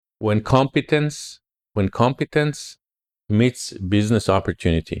when competence meets business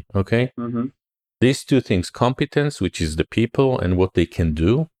opportunity, okay? Mm-hmm. These two things, competence, which is the people and what they can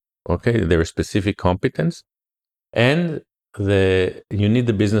do, okay, their specific competence, and you need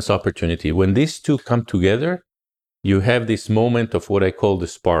the business opportunity. When these two come together, you have this moment of what I call the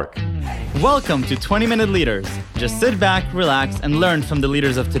spark. Welcome to 20-Minute Leaders. Just sit back, relax, and learn from the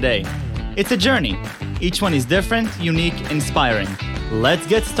leaders of today. It's a journey. Each one is different, unique, inspiring. Let's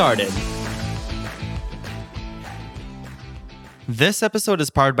get started. This episode is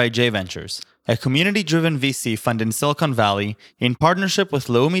powered by J Ventures, a community-driven VC fund in Silicon Valley in partnership with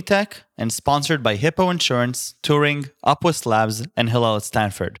Leumi Tech and sponsored by Hippo Insurance, Turing, Upwest Labs, and Hillel at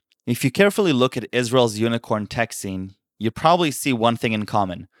Stanford. If you carefully look at Israel's unicorn tech scene, you probably see one thing in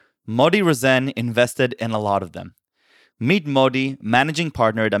common. Modi Rosen invested in a lot of them. Meet Modi, managing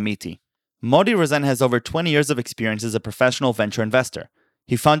partner at Amiti. Modi Rosen has over 20 years of experience as a professional venture investor.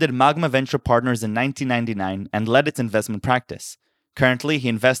 He founded Magma Venture Partners in 1999 and led its investment practice. Currently, he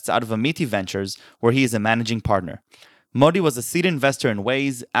invests out of Amiti Ventures, where he is a managing partner. Modi was a seed investor in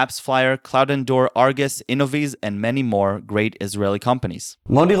Waze, AppsFlyer, CloudEndure, Argus, Innoviz, and many more great Israeli companies.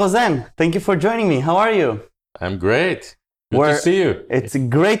 Modi Rosen, thank you for joining me. How are you? I'm great. Good to see you. It's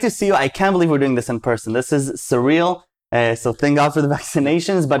great to see you. I can't believe we're doing this in person. This is surreal. So thank God for the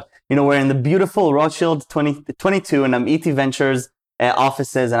vaccinations. But, we're in the beautiful Rothschild 22 and Amiti Ventures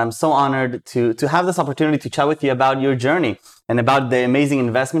offices. And I'm so honored to have this opportunity to chat with you about your journey and about the amazing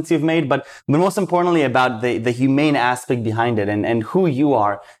investments you've made. But most importantly, about the humane aspect behind it and who you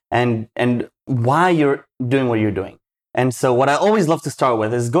are and why you're doing what you're doing. And so what I always love to start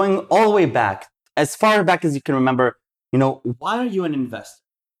with is going all the way back, as far back as you can remember. Why are you an investor?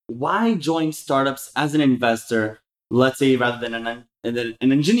 Why join startups as an investor, let's say, rather than an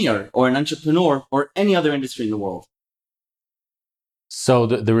engineer or an entrepreneur or any other industry in the world? So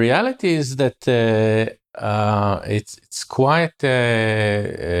the reality is that it's quite,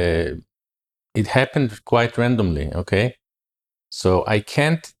 it happened quite randomly, okay? So I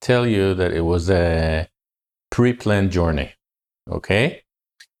can't tell you that it was a pre-planned journey, okay?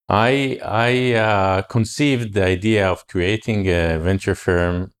 I conceived the idea of creating a venture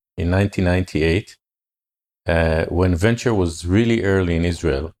firm in 1998 when venture was really early in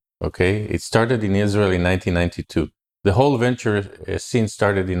Israel. Okay, it started in Israel in 1992. The whole venture scene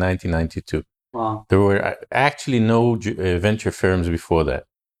started in 1992. Wow. There were actually no venture firms before that.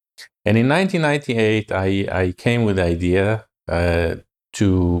 And in 1998, I came with the idea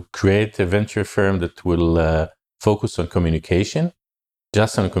to create a venture firm that will focus on communication.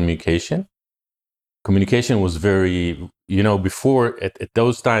 Just on communication. Communication was very, before at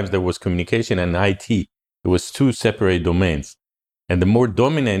those times there was communication and IT. It was two separate domains. And the more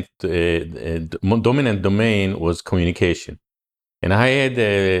dominant domain was communication. And I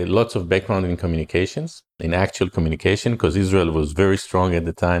had lots of background in communications, in actual communication, because Israel was very strong at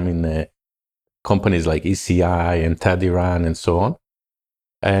the time in companies like ECI and Tadiran and so on.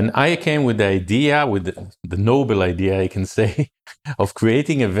 And I came with the idea, with the noble idea, I can say, of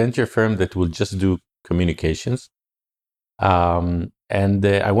creating a venture firm that will just do communications. And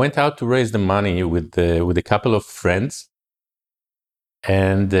I went out to raise the money with a couple of friends.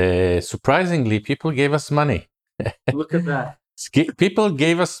 And surprisingly, people gave us money. Look at that. People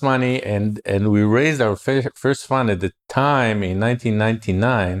gave us money, and we raised our first fund at the time in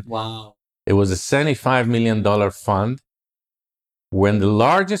 1999. Wow. It was a $75 million fund. When the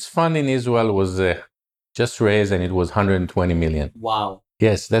largest fund in Israel was just raised, and it was 120 million. Wow.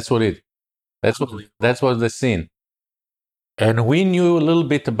 Yes, that's what the scene. And we knew a little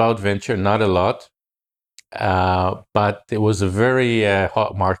bit about venture, not a lot, but it was a very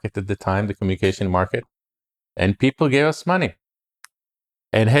hot market at the time, the communication market, and people gave us money.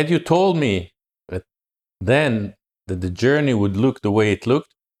 And had you told me then that the journey would look the way it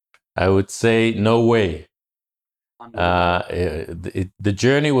looked, I would say no way. The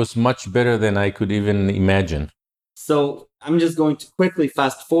journey was much better than I could even imagine. So I'm just going to quickly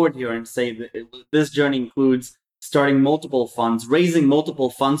fast forward here and say that this journey includes starting multiple funds, raising multiple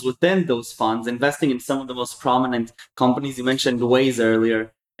funds within those funds, investing in some of the most prominent companies. You mentioned Waze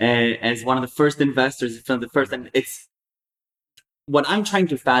earlier as one of the first investors, and it's what I'm trying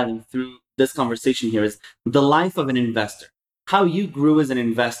to fathom through this conversation here is the life of an investor. How you grew as an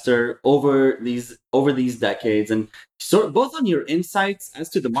investor over these decades, and both on your insights as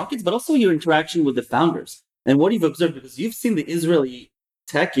to the markets, but also your interaction with the founders and what you've observed, because you've seen the Israeli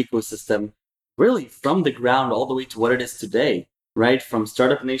tech ecosystem really from the ground all the way to what it is today, right? From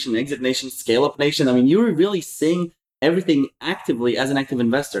startup nation, exit nation, scale up nation. I mean, you were really seeing everything actively as an active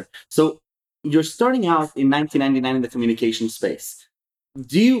investor. So you're starting out in 1999 in the communication space.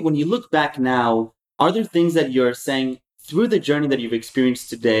 when you look back now, are there things that you're saying through the journey that you've experienced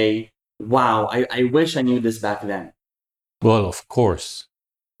today? Wow, I wish I knew this back then. Well, of course.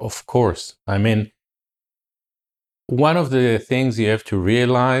 I mean, one of the things you have to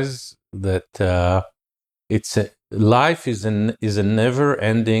realize that life is a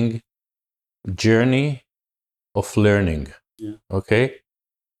never-ending journey of learning. Yeah. Okay,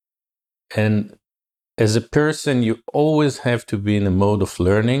 and as a person, you always have to be in a mode of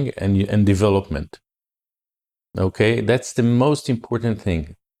learning and development. Okay, that's the most important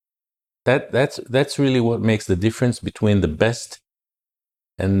thing. That's really what makes the difference between the best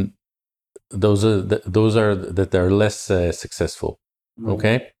and those that are less successful.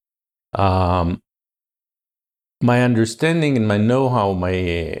 Okay, my understanding and my know-how,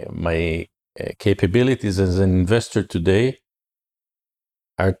 my capabilities as an investor today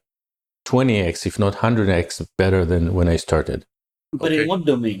are 20x, if not 100x, better than when I started. But in what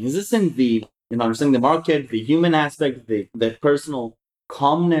domain? Is this in the understanding the market, the human aspect, the personal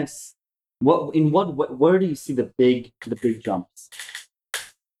calmness? Where do you see the big jumps?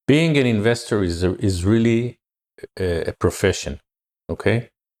 Being an investor is really a profession.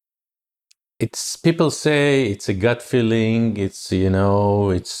 Okay. It's, people say it's a gut feeling. It's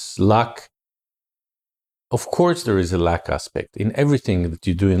luck. Of course, there is a luck aspect in everything that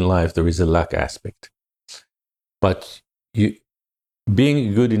you do in life. There is a luck aspect, but being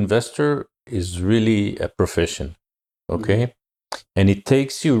a good investor is really a profession. Okay. And it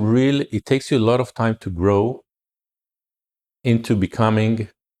takes you a lot of time to grow into becoming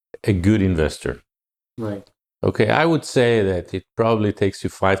a good investor. Right. Okay, I would say that it probably takes you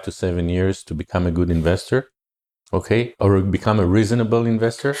 5 to 7 years to become a good investor. Okay, or become a reasonable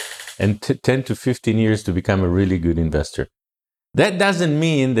investor, and 10 to 15 years to become a really good investor. That doesn't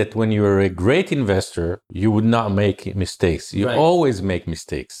mean that when you're a great investor, you would not make mistakes. You always make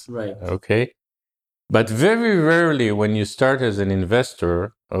mistakes. Right. Okay. But very rarely when you start as an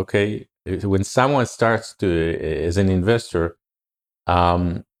investor, okay, when someone starts as an investor,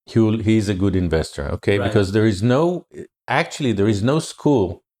 he's a good investor, okay? Right. Because there is no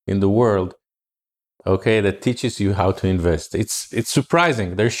school in the world, okay, that teaches you how to invest. It's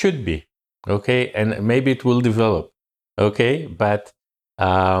surprising. There should be, okay? And maybe it will develop, okay? But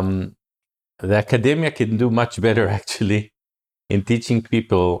the academia can do much better, actually, in teaching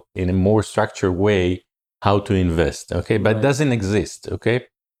people in a more structured way how to invest, okay? But it doesn't exist, okay?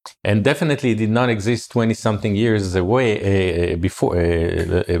 And definitely did not exist 20-something years away before.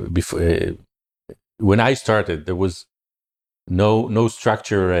 When I started, there was no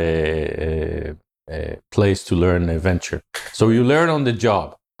structure place to learn a venture. So you learn on the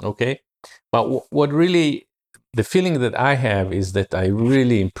job, okay? But what really, the feeling that I have is that I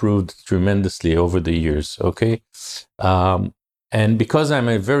really improved tremendously over the years, okay? And because I'm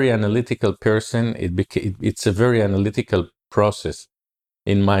a very analytical person, it's a very analytical process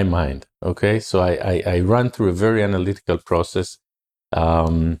in my mind, okay? So I run through a very analytical process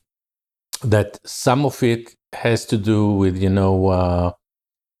that some of it has to do with,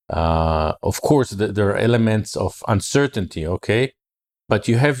 of course, there are elements of uncertainty, okay? But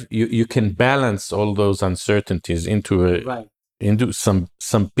you can balance all those uncertainties into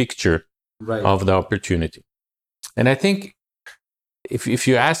some picture of the opportunity. And I think if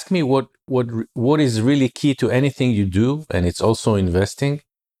you ask me what is really key to anything you do, and it's also investing,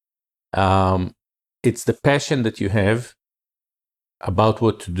 it's the passion that you have about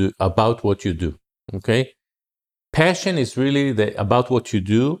what you do. Okay, passion is really about what you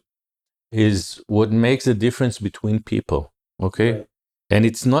do is what makes the difference between people. Okay, and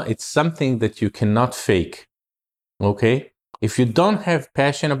it's something that you cannot fake. Okay, if you don't have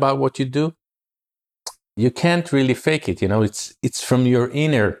passion about what you do, you can't really fake it. It's from your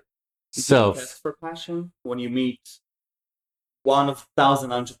inner self. Do you test for passion when you meet one of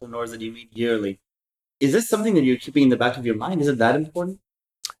 1,000 entrepreneurs that you meet yearly? Is this something that you're keeping in the back of your mind? Is it that important?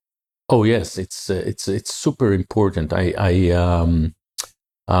 Oh yes, it's super important. I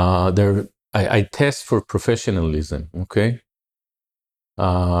test for professionalism. Okay.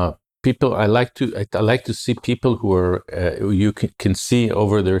 People, I like to see people who are you can see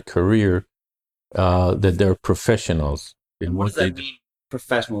over their career that they're professionals. And what does that mean,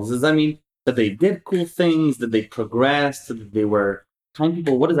 professionals? Does that mean that they did cool things, that they progressed, that they were kind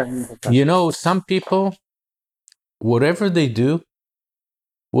people? What does that mean? Some people, whatever they do,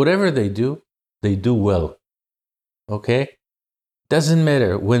 they do well. Okay? Doesn't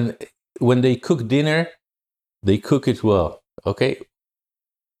matter. When they cook dinner, they cook it well. Okay?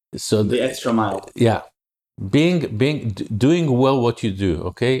 So the extra mile. Yeah. Doing well what you do,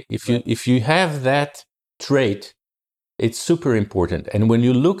 okay? If you have that trait, it's super important. And when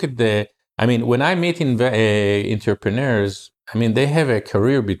you look at when I meet entrepreneurs, they have a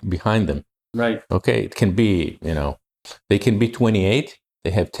career behind them. Right. Okay. It can be, they can be 28,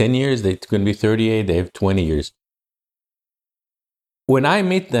 they have 10 years, they can be 38, they have 20 years. When I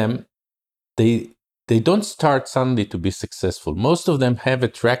meet them, they don't start suddenly to be successful. Most of them have a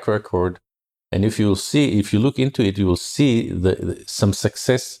track record. And if you look into it, you will see some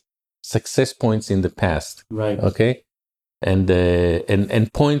success points in the past. Right. Okay. And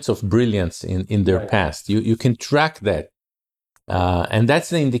points of brilliance in their past. You can track that. And that's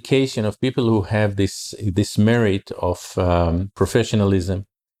the indication of people who have this merit of professionalism,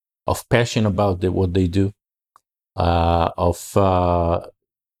 of passion about what they do, of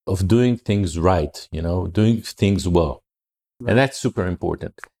doing things right, doing things well. Right. And that's super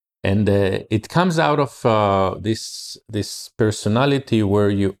important. And it comes out of this personality where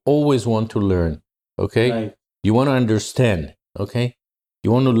you always want to learn, okay? Right. You want to understand, okay?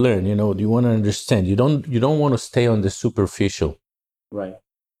 You want to learn, you want to understand. You don't want to stay on the superficial. Right.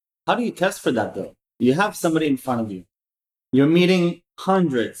 How do you test for that, though? You have somebody in front of you. You're meeting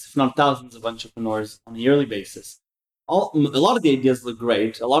hundreds, if not thousands of entrepreneurs on a yearly basis. A lot of the ideas look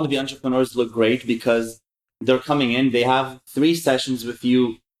great. A lot of the entrepreneurs look great because they're coming in. They have 3 sessions with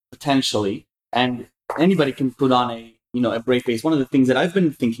you potentially, and anybody can put on a brave face. One of the things that I've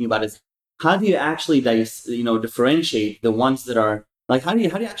been thinking about is how do you actually differentiate the ones that are like, how do you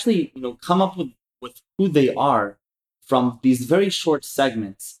actually come up with who they are from these very short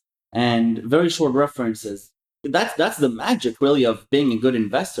segments and very short references. That's the magic really of being a good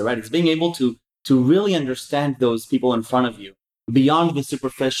investor, right? It's being able to really understand those people in front of you beyond the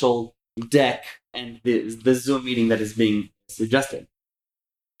superficial deck and the Zoom meeting that is being suggested.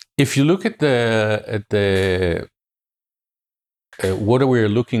 If you look at what we're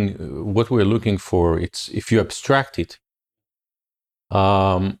looking for, it's if you abstract it,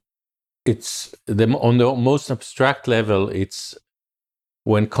 it's on the most abstract level. It's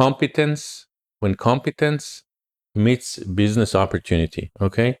when competence meets business opportunity.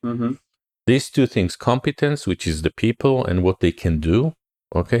 Okay, These 2 things: competence, which is the people and what they can do.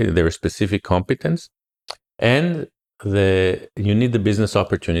 Okay, their specific competence, and you need the business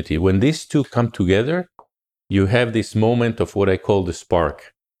opportunity. When these 2 come together, you have this moment of what I call the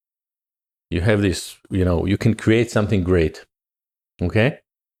spark. You have this, you can create something great. Okay.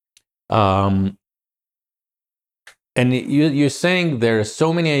 And you're saying there are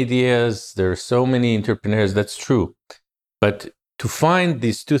so many ideas, there are so many entrepreneurs. That's true. But to find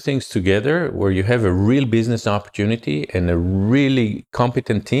these 2 things together, where you have a real business opportunity and a really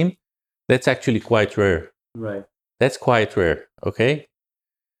competent team, that's actually quite rare. Right. That's quite rare. Okay.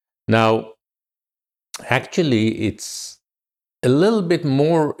 Now, actually, it's a little bit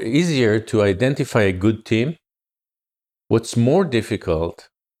more easier to identify a good team. What's more difficult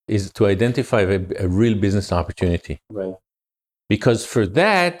is to identify a real business opportunity. Right. Because for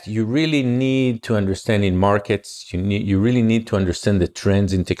that, you really need to understand in markets. You really need to understand the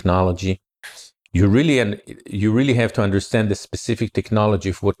trends in technology. You really have to understand the specific technology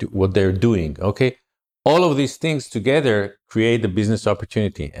of what they're doing. Okay. All of these things together create the business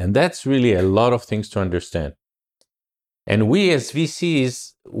opportunity. And that's really a lot of things to understand. And we as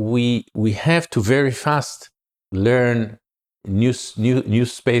VCs, we have to very fast learn new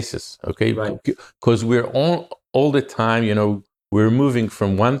spaces, okay? Right. Because we're all the time, we're moving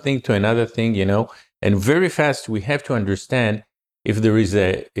from one thing to another thing, and very fast we have to understand if there is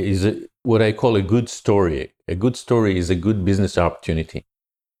a what I call a good story. A good story is a good business opportunity,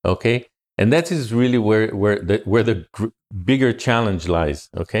 okay? And that is really where the bigger challenge lies,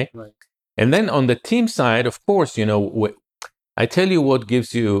 okay? Right. And then on the team side, of course, I tell you what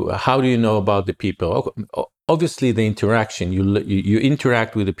gives you. How do you know about the people? Obviously, the interaction. You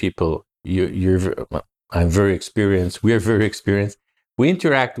interact with the people. I'm very experienced. We are very experienced. We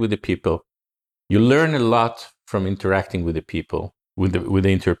interact with the people. You learn a lot from interacting with the people, with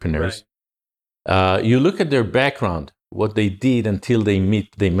the entrepreneurs. Right. You look at their background, what they did until they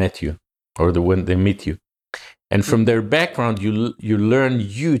met you, or when they meet you. And from their background, you learn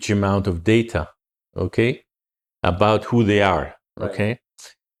huge amount of data, okay, about who they are, okay.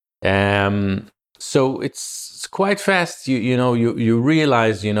 Right. So it's quite fast. You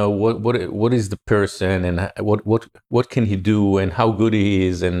realize what is the person and what can he do and how good he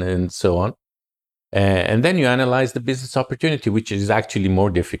is and so on. And then you analyze the business opportunity, which is actually more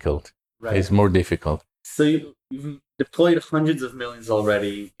difficult. Right. It's more difficult. So you've deployed hundreds of millions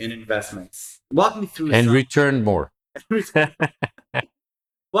already in investments. Walk me through and returned more.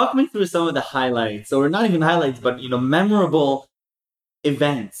 Walk me through some of the highlights, or not even highlights, but memorable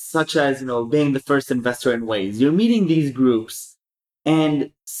events, such as, being the first investor in Waze. You're meeting these groups,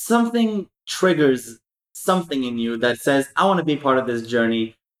 and something triggers something in you that says, I want to be part of this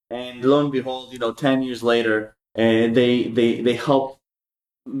journey. And lo and behold, 10 years later, they help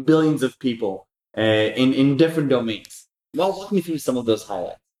billions of people in different domains. Well, walk me through some of those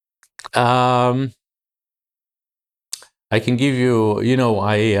highlights. I can give you,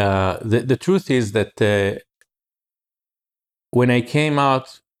 the truth is that when I came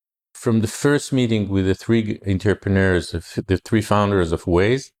out from the first meeting with the three entrepreneurs, the three founders of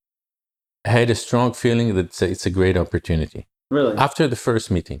Waze, I had a strong feeling that it's a great opportunity. Really? After the first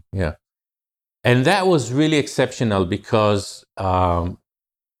meeting, yeah. And that was really exceptional because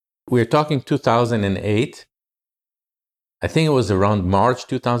we're talking 2008. I think it was around March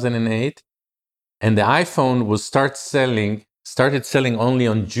 2008. And the iPhone started selling only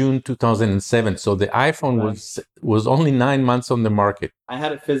on June 2007. So the iPhone was only 9 months on the market. I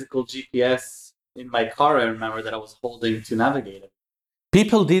had a physical GPS in my car, I remember, that I was holding to navigate it.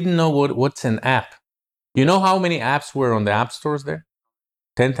 People didn't know what's an app. You know how many apps were on the app stores there?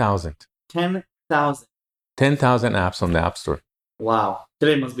 10,000. 10,000. 10,000 apps on the App Store. Wow.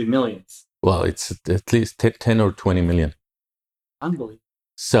 Today must be millions. Well, it's at least 10 or 20 million. Unbelievable.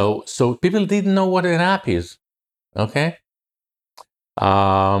 So people didn't know what an app is. Okay?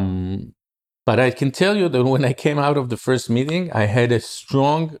 But I can tell you that when I came out of the first meeting, I had a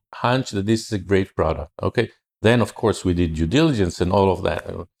strong hunch that this is a great product. Okay? Then, of course, we did due diligence and all of that.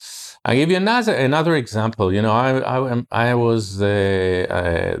 I'll give you another example. I was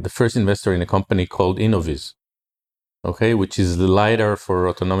the first investor in a company called Innoviz, okay, which is the LiDAR for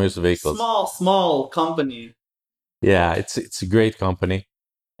autonomous vehicles. Small company. Yeah, it's a great company.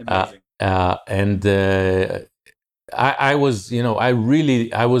 Amazing. I was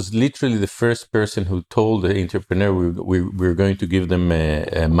literally the first person who told the entrepreneur we were going to give them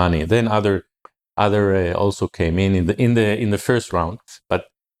money. Then other also came in the first round, but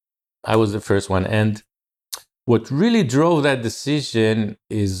I was the first one. And what really drove that decision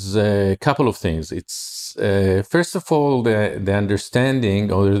is a couple of things. It's first of all the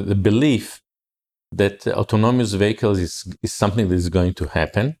understanding or the belief that autonomous vehicles is something that is going to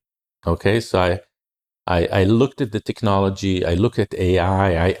happen. Okay, so I looked at the technology, I looked at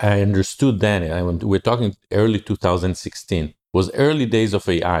AI, I understood then. We're talking early 2016. It was early days of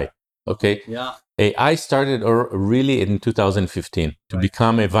AI. Okay. Yeah. AI started really in 2015 to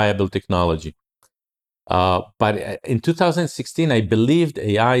become a viable technology. But in 2016, I believed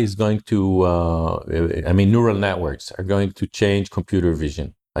AI is going to, neural networks are going to change computer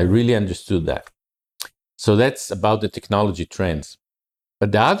vision. I really understood that. So that's about the technology trends.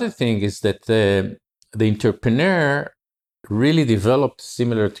 But the other thing is that the entrepreneur really developed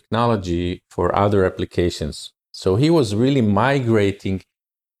similar technology for other applications. So he was really migrating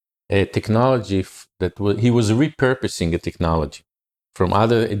a technology he was repurposing a technology from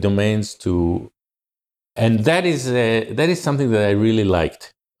other domains to, and that is something that I really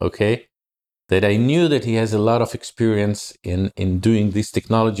liked. Okay, that I knew that he has a lot of experience in doing this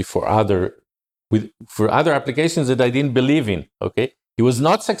technology for other applications that I didn't believe in. Okay, he was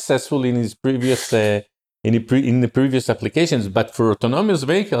not successful in his previous in the previous applications, but for autonomous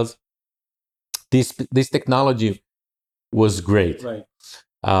vehicles, this technology was great. Right.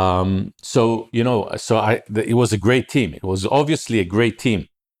 It was a great team. It was obviously a great team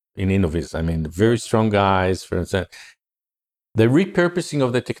in Innoviz. Very strong guys. For instance, the repurposing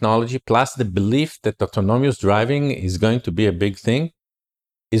of the technology plus the belief that autonomous driving is going to be a big thing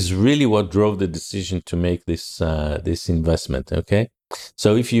is really what drove the decision to make this investment. Okay,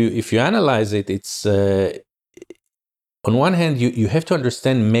 so if you analyze it, it's on one hand you have to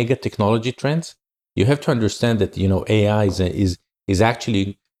understand mega technology trends. You have to understand that AI is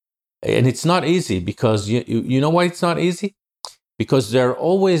actually, and it's not easy because you know why it's not easy? Because there are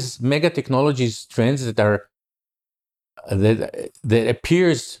always mega technologies trends that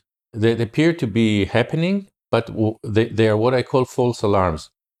appear to be happening, but they are what I call false alarms.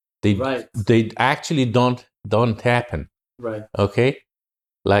 They actually don't happen. Right. Okay.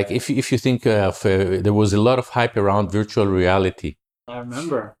 Like if you think of there was a lot of hype around virtual reality. I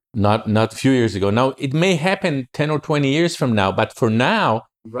remember. Not a few years ago. Now it may happen 10 or 20 years from now, but for now,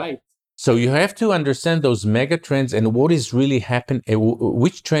 right. So you have to understand those mega trends and what is really happening,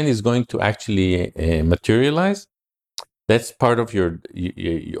 which trend is going to actually materialize. That's part of your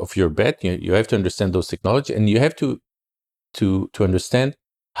bet. You have to understand those technology, and you have to understand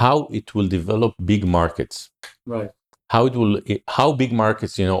how it will develop big markets. Right. How big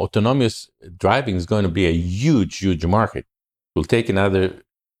markets, autonomous driving is going to be a huge market. It will take another,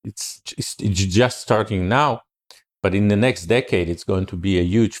 it's just starting now, But in the next decade, it's going to be a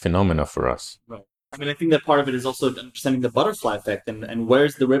huge phenomena for us. Right. I mean, I think that part of it is also understanding the butterfly effect and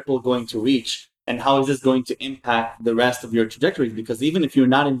where's the ripple going to reach and how is this going to impact the rest of your trajectories? Because even if you're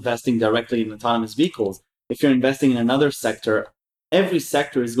not investing directly in autonomous vehicles, if you're investing in another sector, every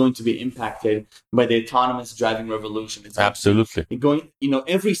sector is going to be impacted by the autonomous driving revolution. It's Absolutely.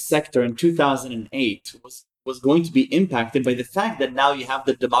 Every sector in 2008 was going to be impacted by the fact that now you have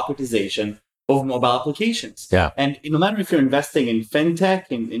the democratization of mobile applications. Yeah. And no matter if you're investing in fintech,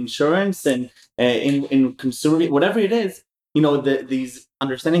 in insurance, and in consumer, whatever it is, these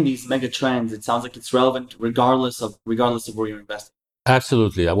understanding these mega trends, it sounds like it's relevant regardless of where you're investing.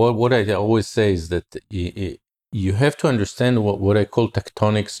 Absolutely. What I always say is that you have to understand what I call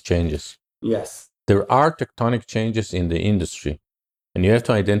tectonics changes. Yes. There are tectonic changes in the industry, and you have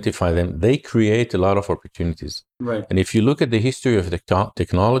to identify them. They create a lot of opportunities. Right. And if you look at the history of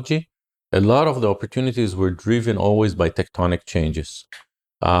technology, a lot of the opportunities were driven always by tectonic changes.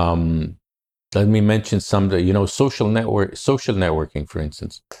 Let me mention some, social networking, for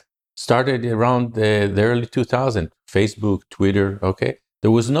instance, started around the early 2000s, Facebook, Twitter, okay?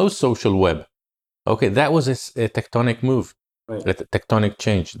 There was no social web. Okay, that was a tectonic move, right. A tectonic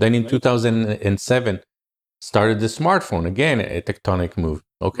change. Then in 2007, started the smartphone, again, a tectonic move,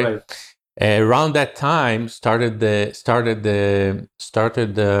 okay? Right. Around that time, started the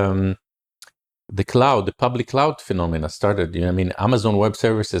cloud, the public cloud phenomena started. Amazon Web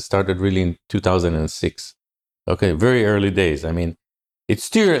Services started really in 2006. Okay, very early days. It's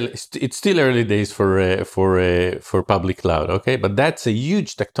still early days for public cloud. Okay, but that's a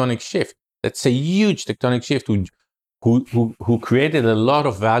huge tectonic shift. Who created a lot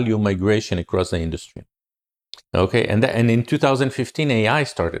of value migration across the industry. Okay, and in 2015, AI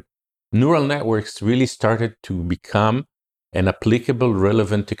started. Neural networks really started to become an applicable,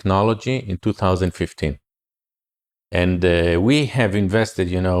 relevant technology in 2015. And we have invested,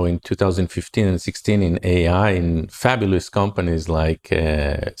 in 2015 and 16 in AI in fabulous companies like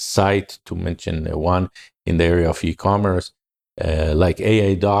Sight, to mention one, in the area of e-commerce, like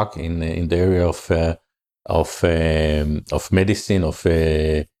AI Doc in the area of medicine, of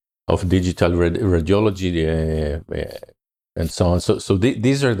digital radiology, and so on. So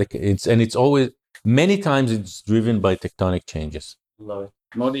these are it's always. Many times it's driven by tectonic changes. Love it.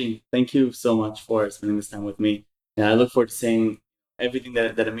 Modi, thank you so much for spending this time with me. And I look forward to seeing everything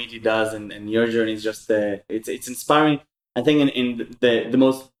that Amiti does and your journey is just, it's inspiring. I think in the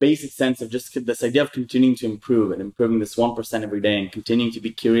most basic sense of just this idea of continuing to improve and improving this 1% every day and continuing to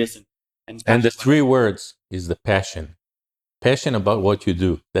be curious. And the three words is the passion. Passion about what you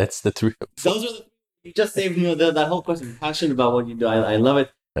do. That's the three. Those are you just saved that whole question. Passion about what you do. I love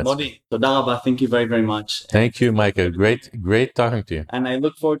it. Modi, toda rabba. Thank you very, very much. Thank you, Michael. Great talking to you. And I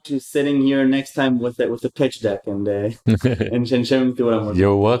look forward to sitting here next time with the pitch deck and sharing with you what I'm working on.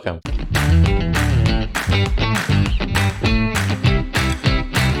 You're welcome.